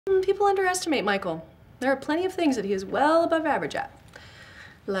People underestimate Michael. There are plenty of things that he is well above average at.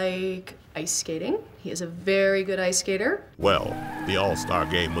 Like ice skating. He is a very good ice skater. Well, the All-Star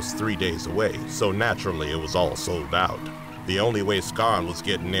game was 3 days away, so naturally it was all sold out. The only way Scarn was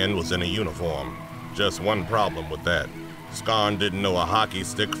getting in was in a uniform. Just one problem with that. Scarn didn't know a hockey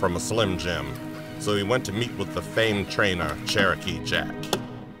stick from a Slim Jim, so he went to meet with the famed trainer, Cherokee Jack.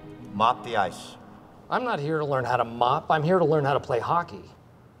 Mop the ice. I'm not here to learn how to mop. I'm here to learn how to play hockey.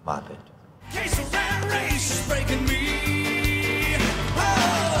 Mop it. Case of that race is breaking me.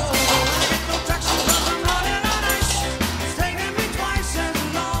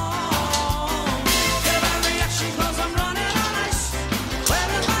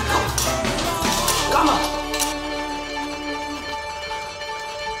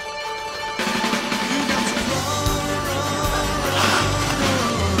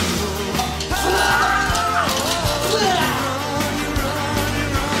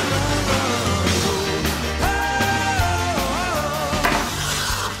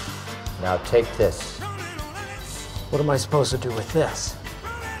 Now take this. What am I supposed to do with this?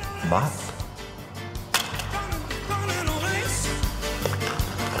 Mop.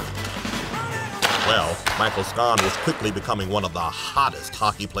 Well, Michael Scarn was quickly becoming one of the hottest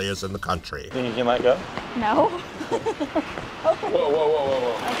hockey players in the country. Think you might go? No.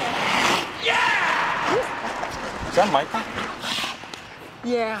 Whoa. Okay. Yeah! Is that Michael?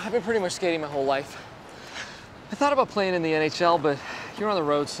 Yeah, I've been pretty much skating my whole life. I thought about playing in the NHL, but you're on the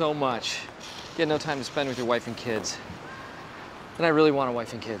road so much. You get no time to spend with your wife and kids. And I really want a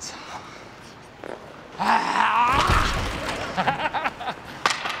wife and kids.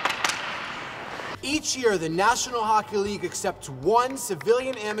 Each year, the National Hockey League accepts one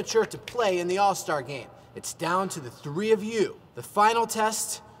civilian amateur to play in the All-Star game. It's down to the three of you. The final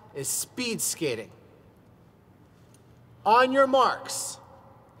test is speed skating. On your marks,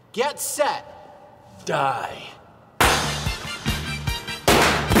 get set, die.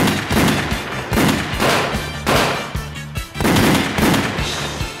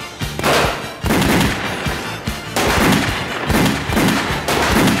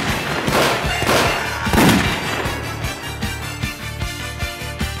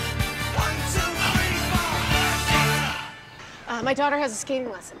 My daughter has a skating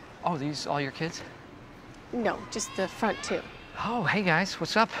lesson. Oh, these all your kids? No, just the front two. Oh, hey guys,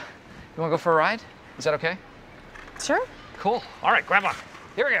 what's up? You wanna go for a ride? Is that okay? Sure. Cool. All right, grab on.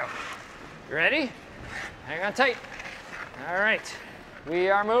 Here we go. You ready? Hang on tight. All right, we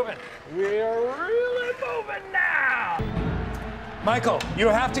are moving. We are really moving now. Michael, you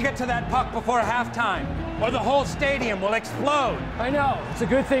have to get to that puck before halftime, or the whole stadium will explode. I know. It's a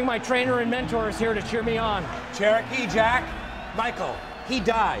good thing my trainer and mentor is here to cheer me on. Cherokee Jack, Michael, he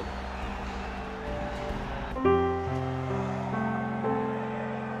died.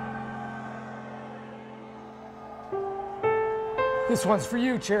 This one's for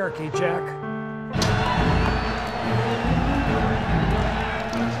you, Cherokee Jack.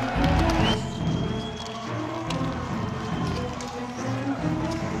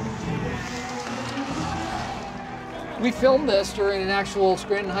 We filmed this during an actual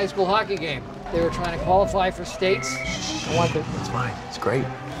Scranton High School hockey game. They were trying to qualify for states. I want to... It's fine. It's great.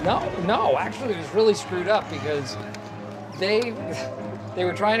 No, actually it was really screwed up because they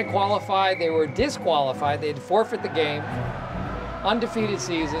were trying to qualify, they were disqualified, they'd forfeit the game, undefeated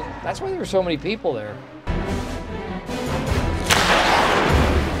season. That's why there were so many people there.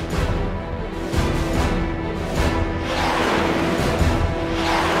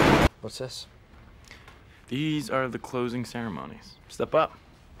 What's this? These are the closing ceremonies. Step up.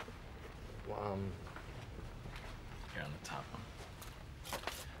 You're on the top one.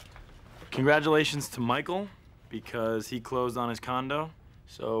 Congratulations to Michael, because he closed on his condo,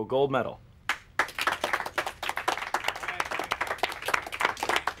 so gold medal.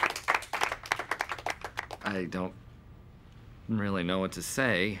 I don't really know what to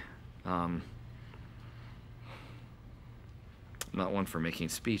say. I'm not one for making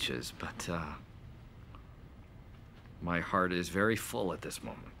speeches, but my heart is very full at this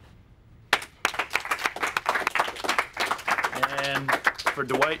moment. And for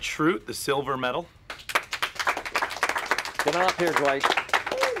Dwight Schrute, the silver medal. Get on up here, Dwight.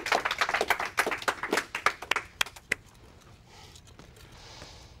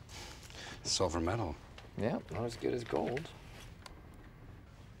 Silver medal. Yeah, not as good as gold.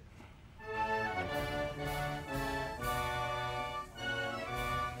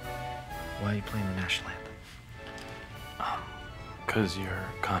 Why are you playing the national anthem? Because your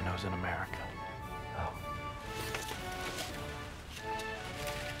condo's in America. Oh.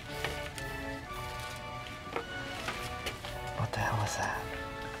 What the hell is that?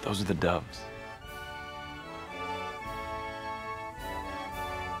 Those are the doves.